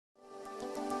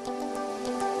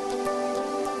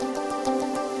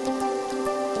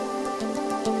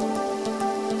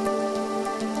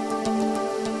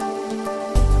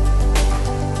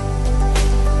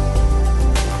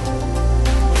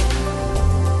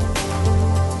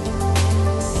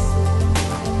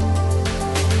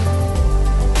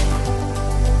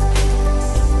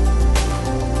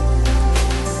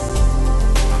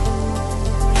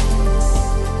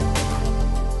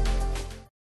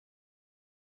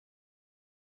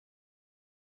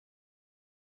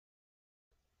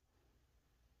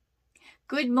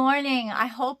Good morning. I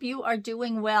hope you are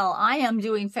doing well. I am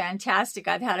doing fantastic.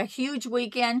 I've had a huge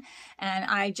weekend, and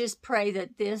I just pray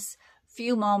that this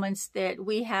few moments that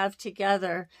we have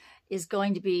together is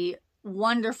going to be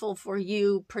wonderful for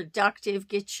you, productive,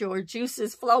 get your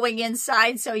juices flowing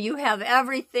inside so you have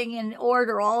everything in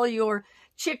order, all your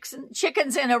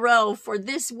chickens in a row for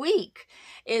this week.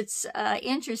 It's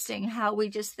interesting how we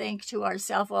just think to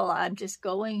ourselves, well, I'm just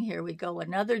going, here we go,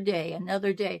 another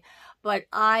day. But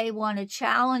I want to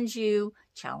challenge you,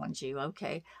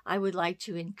 okay? I would like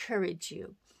to encourage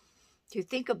you to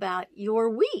think about your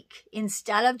week.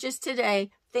 Instead of just today,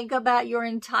 think about your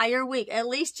entire week, at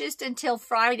least just until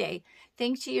Friday.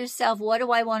 Think to yourself, what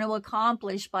do I want to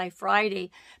accomplish by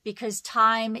Friday? Because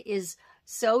time is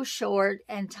so short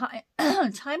and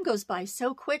time goes by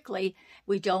so quickly.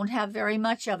 We don't have very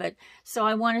much of it. So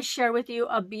I want to share with you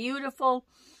a beautiful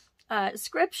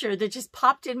scripture that just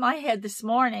popped in my head this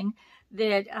morning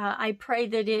that I pray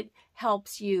that it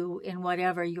helps you in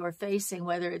whatever you're facing,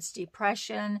 whether it's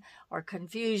depression or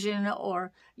confusion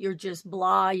or you're just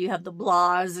blah, you have the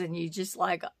blahs and you just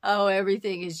like, oh,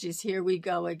 everything is just here we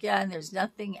go again. There's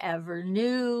nothing ever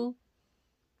new.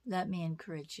 Let me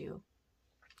encourage you.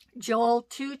 Joel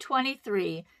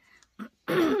 2:23,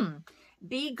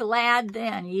 be glad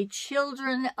then, ye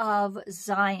children of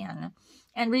Zion,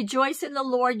 and rejoice in the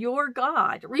Lord your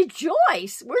God.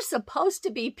 Rejoice. We're supposed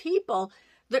to be people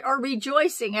that are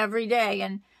rejoicing every day.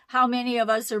 And how many of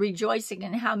us are rejoicing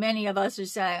and how many of us are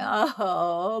saying,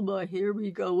 oh, but here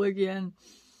we go again.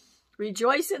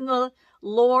 Rejoice in the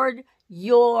Lord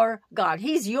your God.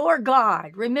 He's your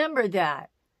God. Remember that.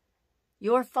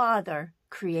 Your Father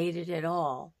created it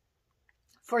all.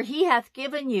 For he hath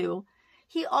given you,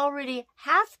 he already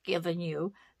hath given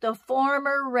you the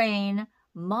former rain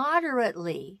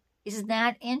moderately. Isn't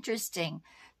that interesting?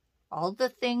 All the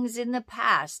things in the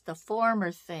past, the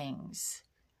former things,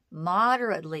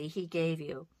 moderately he gave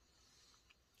you.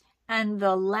 And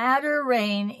the latter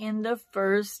rain in the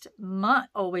first month.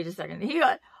 Oh, wait a second. He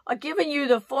had given you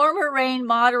the former rain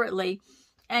moderately,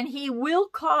 and he will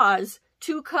cause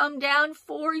to come down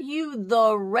for you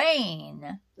the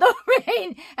rain. The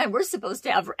rain. And we're supposed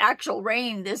to have actual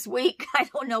rain this week. I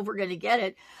don't know if we're going to get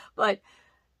it,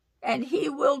 and he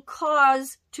will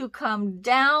cause to come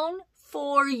down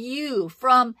for you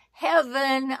from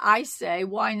heaven. I say,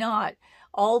 why not?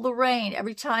 All the rain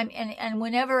every time. And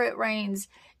whenever it rains,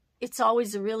 it's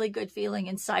always a really good feeling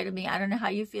inside of me. I don't know how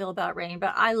you feel about rain,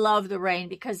 but I love the rain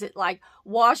because it like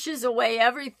washes away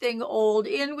everything old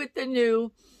in with the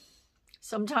new.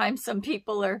 Sometimes some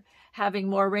people are having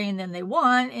more rain than they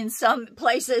want in some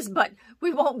places, but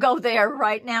we won't go there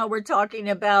right now. We're talking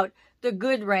about the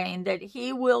good rain that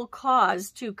he will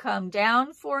cause to come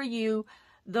down for you,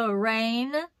 the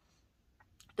rain,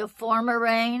 the former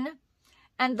rain,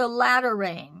 and the latter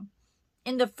rain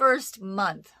in the first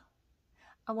month.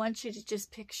 I want you to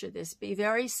just picture this. Be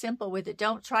very simple with it.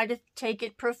 Don't try to take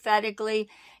it prophetically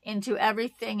into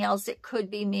everything else it could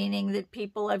be meaning that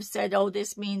people have said, oh,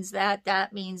 this means that,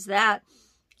 that means that.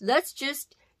 Let's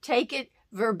just take it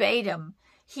verbatim.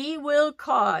 He will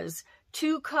cause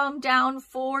to come down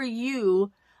for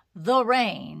you the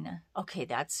rain. Okay,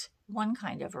 that's one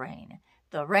kind of rain.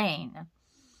 The rain.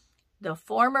 The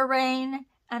former rain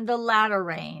and the latter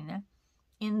rain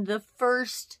in the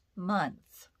first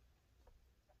month.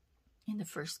 In the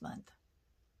first month.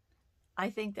 I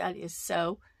think that is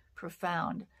so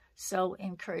profound, so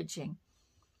encouraging,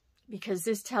 because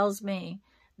this tells me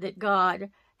that God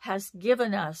has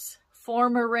given us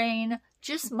former rain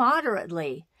just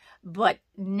moderately, but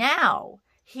now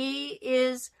he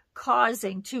is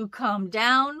causing to come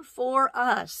down for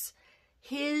us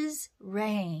his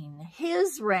rain,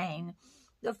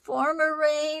 the former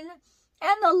rain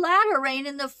and the latter rain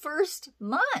in the first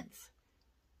month.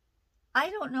 I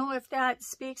don't know if that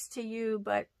speaks to you,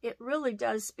 but it really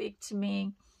does speak to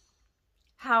me.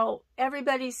 How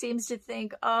everybody seems to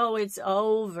think, oh, it's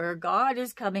over. God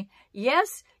is coming.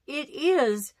 Yes, it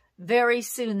is very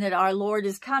soon that our Lord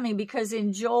is coming, because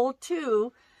in Joel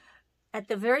 2, at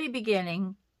the very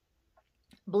beginning,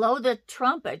 blow the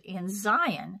trumpet in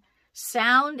Zion,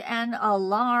 sound an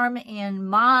alarm in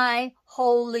my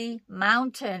holy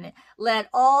mountain. Let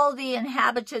all the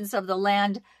inhabitants of the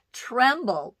land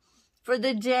tremble. For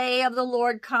the day of the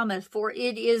Lord cometh, for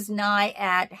it is nigh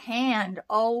at hand.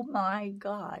 Oh my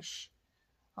gosh.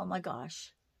 Oh my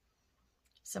gosh.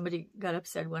 Somebody got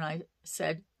upset when I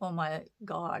said, oh my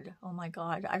God. Oh my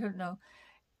God. I don't know.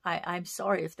 I'm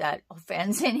sorry if that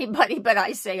offends anybody, but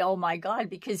I say, oh my God,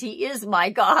 because he is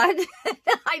my God.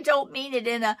 I don't mean it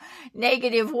in a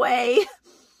negative way.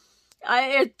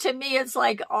 To me, it's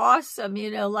like awesome,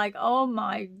 like, oh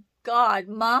my God,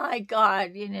 my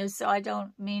God, you know, so I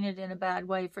don't mean it in a bad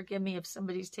way. Forgive me if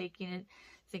somebody's taking it,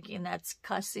 thinking that's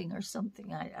cussing or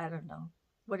something. I don't know,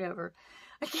 whatever.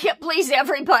 I can't please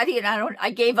everybody, and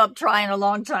I gave up trying a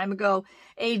long time ago.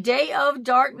 A day of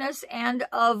darkness and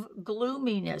of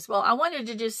gloominess. Well, I wanted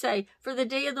to just say, for the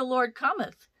day of the Lord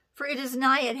cometh, for it is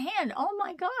nigh at hand. Oh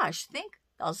my gosh,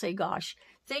 I'll say gosh,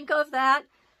 think of that.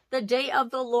 The day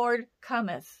of the Lord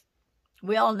cometh.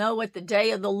 We all know what the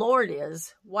day of the Lord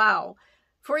is. Wow.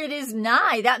 For it is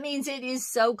nigh. That means it is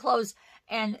so close.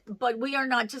 But we are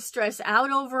not to stress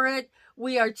out over it.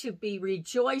 We are to be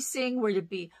rejoicing. We're to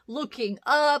be looking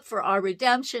up, for our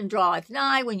redemption draweth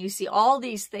nigh. When you see all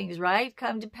these things, right,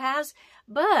 come to pass.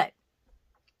 But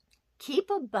keep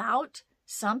about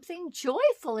something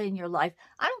joyful in your life.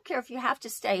 I don't care if you have to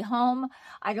stay home.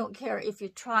 I don't care if you're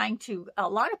trying to, a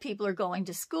lot of people are going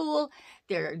to school.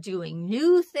 They're doing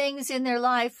new things in their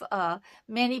life.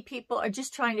 Many people are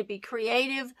just trying to be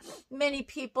creative. Many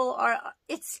people are,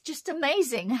 it's just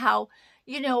amazing how,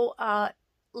 you know,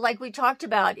 like we talked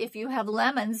about, if you have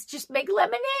lemons, just make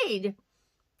lemonade.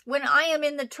 When I am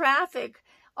in the traffic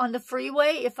on the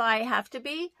freeway, if I have to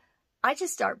be, I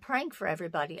just start praying for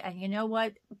everybody. And you know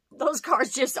what? Those cars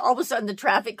just, all of a sudden the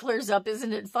traffic clears up.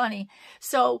 Isn't it funny?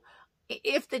 So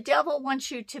if the devil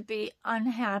wants you to be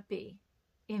unhappy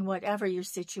in whatever your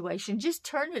situation, just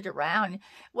turn it around.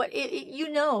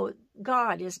 You know,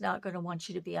 God is not going to want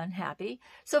you to be unhappy.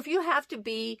 So if you have to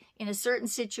be in a certain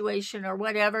situation or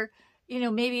whatever, you know,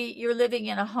 maybe you're living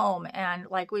in a home, and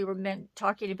like we were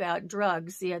talking about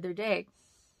drugs the other day,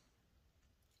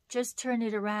 just turn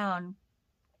it around.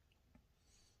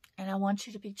 And I want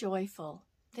you to be joyful.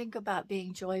 Think about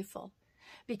being joyful.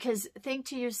 Because think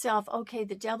to yourself, okay,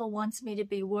 the devil wants me to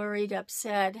be worried,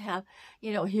 upset, have,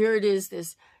 you know, here it is,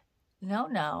 this.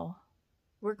 No.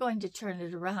 We're going to turn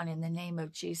it around in the name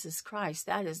of Jesus Christ.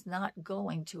 That is not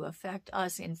going to affect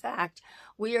us. In fact,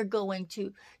 we are going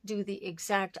to do the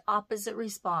exact opposite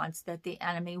response that the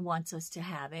enemy wants us to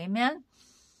have. Amen?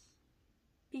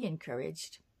 Be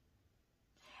encouraged.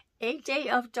 A day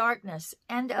of darkness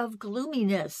and of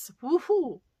gloominess.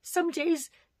 Woohoo! Some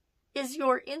days is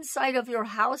your inside of your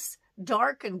house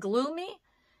dark and gloomy.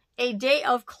 A day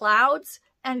of clouds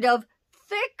and of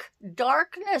thick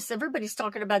darkness. Everybody's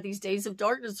talking about these days of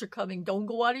darkness are coming. Don't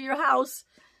go out of your house.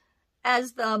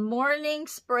 As the morning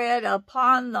spread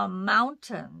upon the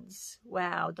mountains.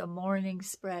 Wow, the morning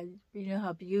spread. You know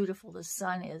how beautiful the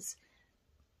sun is.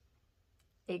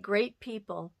 A great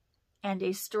people and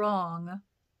a strong.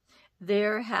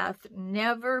 There hath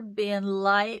never been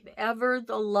ever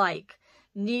the like,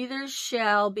 neither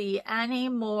shall be any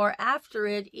more after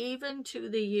it, even to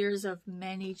the years of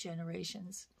many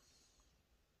generations.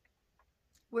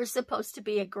 We're supposed to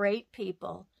be a great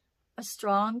people, a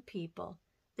strong people.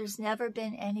 There's never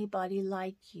been anybody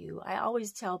like you. I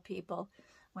always tell people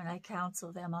when I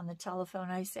counsel them on the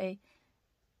telephone, I say,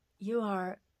 you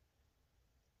are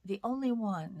the only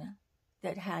one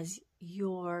that has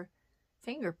your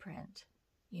fingerprint,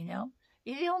 you know?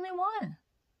 You're the only one.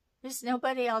 There's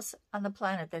nobody else on the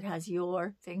planet that has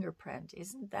your fingerprint.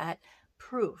 Isn't that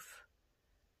proof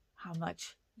how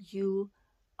much you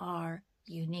are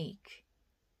unique?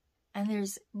 And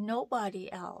there's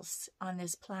nobody else on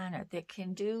this planet that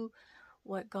can do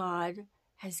what God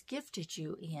has gifted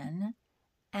you in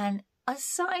and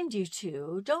assigned you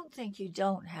to. Don't think you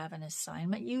don't have an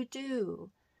assignment. You do.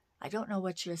 I don't know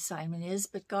what your assignment is,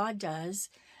 but God does.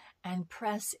 And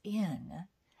press in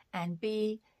and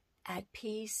be at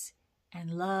peace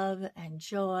and love and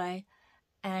joy.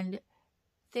 And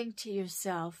think to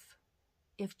yourself,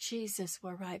 if Jesus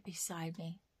were right beside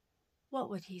me, what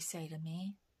would he say to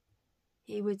me?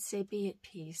 He would say, be at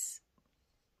peace.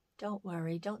 Don't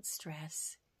worry, don't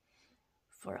stress.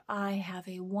 For I have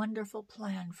a wonderful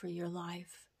plan for your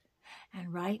life.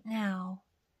 And right now,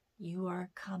 you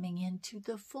are coming into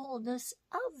the fullness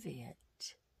of it.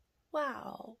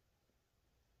 Wow.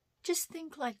 Just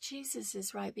think like Jesus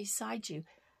is right beside you.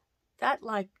 That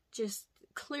like just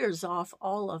clears off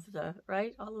all of the,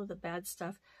 right? All of the bad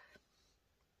stuff.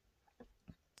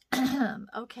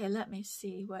 Okay, let me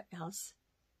see what else.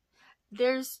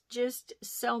 There's just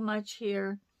so much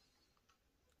here.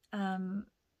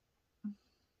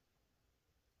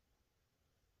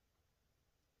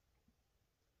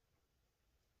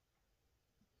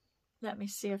 Let me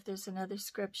see if there's another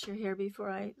scripture here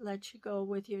before I let you go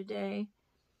with your day.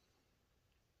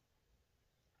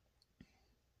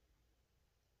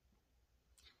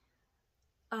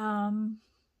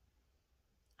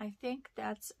 I think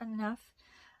that's enough.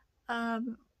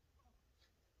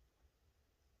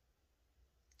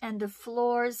 And the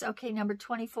floors, okay, number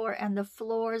 24, and the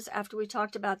floors, after we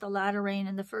talked about the latter rain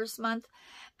in the first month,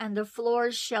 and the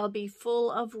floors shall be full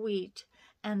of wheat,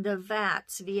 and the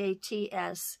vats,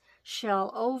 V-A-T-S,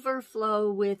 shall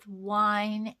overflow with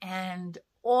wine and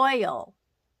oil.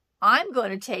 I'm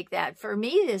going to take that for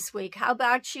me this week. How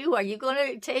about you? Are you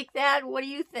going to take that? What do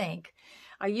you think?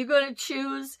 Are you going to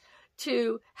choose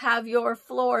to have your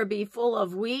floor be full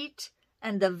of wheat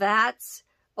and the vats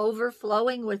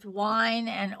overflowing with wine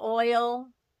and oil?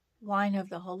 Wine of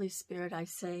the Holy Spirit, I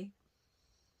say,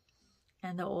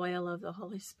 and the oil of the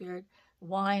Holy Spirit.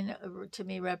 Wine to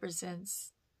me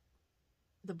represents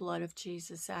the blood of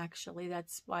Jesus, actually.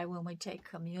 That's why when we take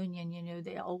communion, you know,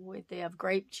 they have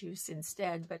grape juice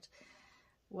instead, but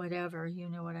whatever, you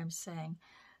know what I'm saying.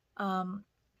 And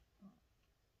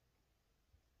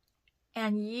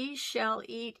ye shall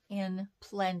eat in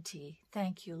plenty.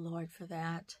 Thank you, Lord, for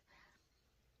that.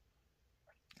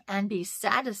 And be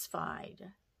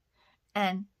satisfied,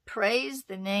 and praise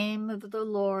the name of the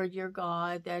Lord your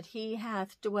God, that he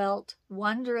hath dwelt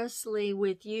wondrously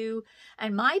with you,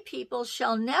 and my people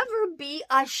shall never be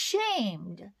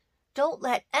ashamed. Don't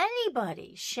let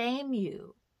anybody shame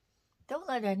you. Don't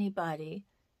let anybody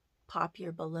pop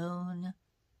your balloon.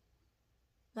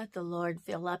 Let the Lord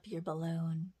fill up your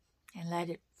balloon and let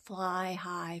it fly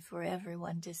high for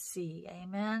everyone to see.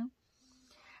 Amen.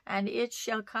 And it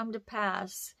shall come to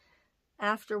pass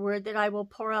afterward that I will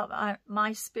pour out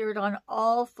my spirit on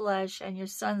all flesh, and your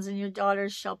sons and your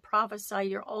daughters shall prophesy,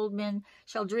 your old men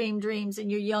shall dream dreams, and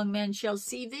your young men shall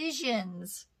see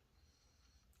visions.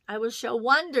 I will show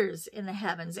wonders in the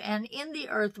heavens and in the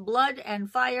earth, blood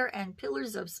and fire and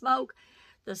pillars of smoke.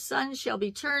 The sun shall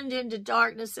be turned into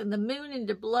darkness and the moon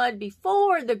into blood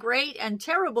before the great and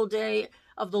terrible day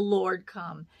of the Lord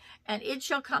come. And it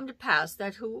shall come to pass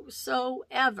that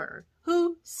whosoever,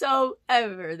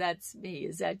 that's me,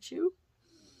 is that you?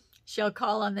 Shall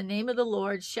call on the name of the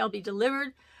Lord shall be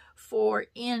delivered. For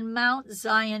in Mount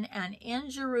Zion and in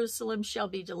Jerusalem shall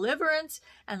be deliverance,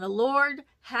 and the Lord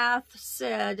hath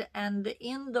said, and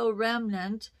in the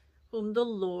remnant whom the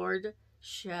Lord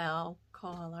shall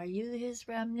call. Are you his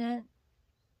remnant?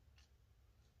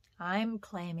 I'm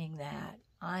claiming that.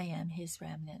 I am his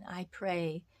remnant. I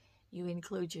pray you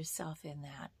include yourself in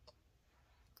that.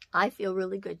 I feel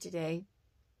really good today.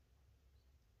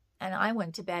 And I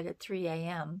went to bed at 3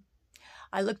 a.m.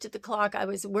 I looked at the clock. I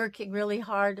was working really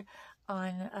hard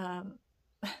on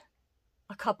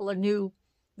a couple of new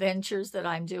ventures that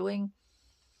I'm doing.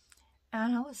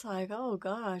 And I was like, oh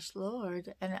gosh,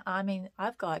 Lord. And I mean,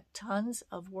 I've got tons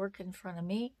of work in front of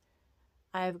me.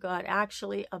 I've got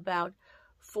actually about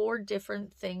 4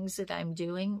 different things that I'm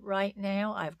doing right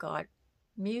now. I've got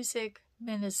music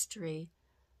ministry,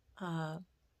 a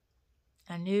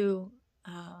new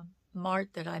art mart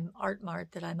that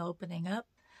I'm opening up,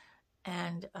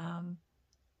 and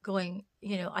going,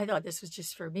 you know, I thought this was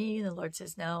just for me. And the Lord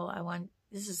says, no,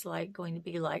 this is like going to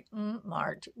be like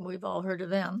Mart. We've all heard of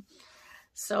them.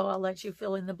 So I'll let you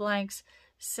fill in the blanks.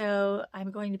 So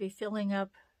I'm going to be filling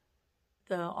up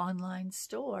the online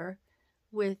store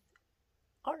with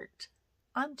art.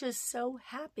 I'm just so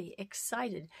happy,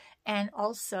 excited, and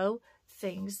also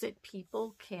things that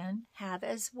people can have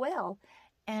as well.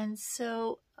 And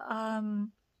so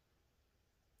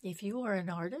if you are an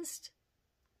artist,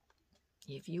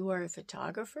 if you are a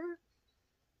photographer,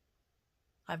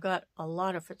 I've got a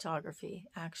lot of photography,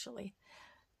 actually.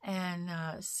 And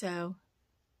so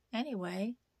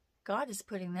anyway, God is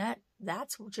putting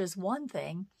that's just one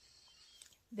thing.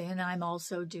 Then I'm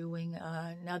also doing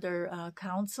another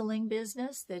counseling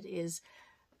business that is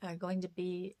going to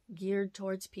be geared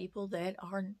towards people that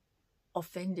are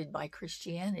offended by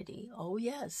Christianity. Oh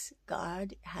yes,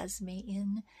 God has me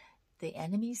in the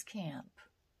enemy's camp,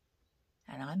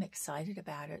 and I'm excited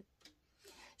about it.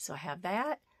 So I have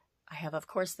that. I have, of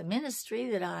course, the ministry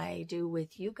that I do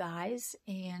with you guys,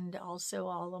 and also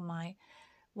all of my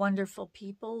wonderful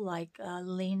people like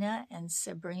Lena and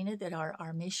Sabrina that are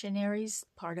our missionaries.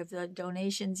 Part of the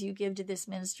donations you give to this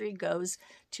ministry goes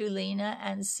to Lena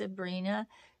and Sabrina.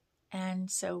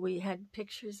 And so we had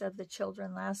pictures of the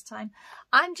children last time.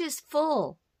 I'm just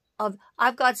full of,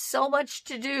 I've got so much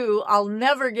to do. I'll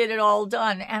never get it all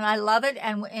done. And I love it.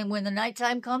 And when the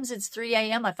nighttime comes, it's 3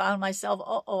 a.m. I found myself,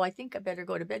 I think I better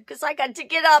go to bed because I got to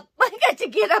get up. I got to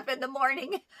get up in the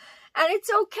morning. And it's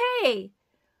okay.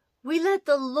 We let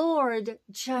the Lord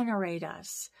generate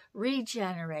us,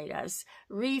 regenerate us,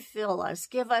 refill us,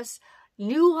 give us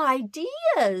new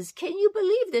ideas. Can you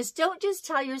believe this? Don't just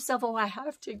tell yourself, I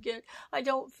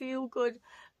don't feel good.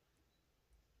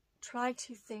 Try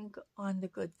to think on the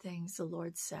good things the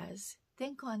Lord says.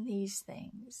 Think on these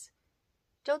things.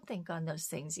 Don't think on those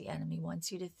things the enemy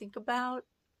wants you to think about.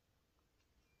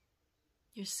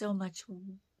 You're so much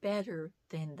better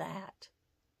than that.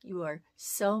 You are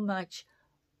so much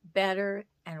better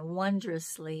and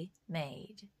wondrously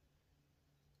made.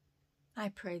 I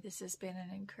pray this has been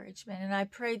an encouragement, and I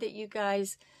pray that you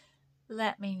guys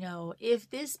let me know if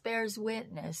this bears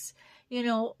witness. You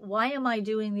know, why am I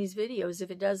doing these videos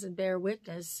if it doesn't bear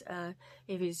witness?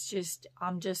 If it's just,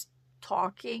 I'm just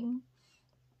talking.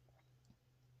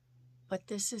 But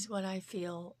this is what I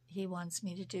feel he wants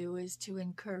me to do, is to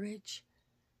encourage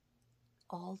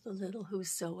all the little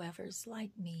whosoevers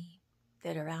like me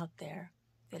that are out there,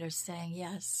 that are saying,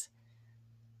 yes,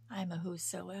 I'm a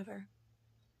whosoever.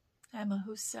 I'm a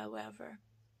whosoever.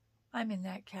 I'm in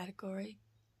that category.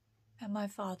 And my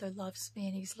Father loves me,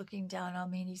 and he's looking down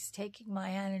on me, and he's taking my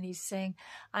hand, and he's saying,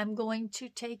 I'm going to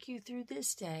take you through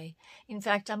this day. In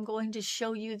fact, I'm going to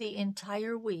show you the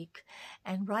entire week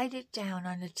and write it down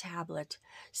on a tablet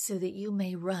so that you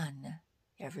may run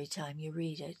every time you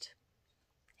read it.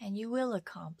 And you will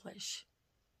accomplish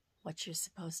what you're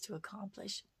supposed to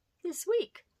accomplish this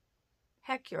week.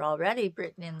 Heck, you're already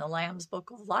written in the Lamb's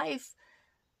Book of Life.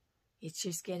 It's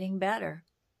just getting better.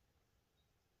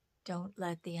 Don't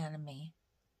let the enemy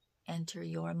enter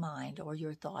your mind or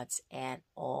your thoughts at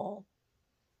all.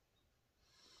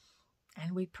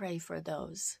 And we pray for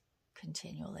those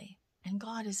continually. And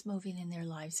God is moving in their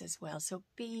lives as well. So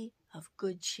be of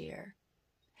good cheer.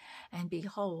 And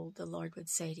behold, the Lord would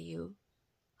say to you,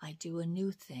 I do a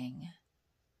new thing,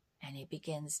 and it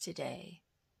begins today.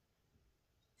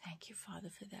 Thank you, Father,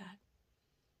 for that.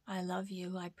 I love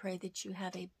you. I pray that you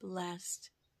have a blessed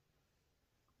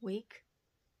week,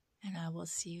 and I will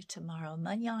see you tomorrow.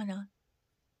 Mañana.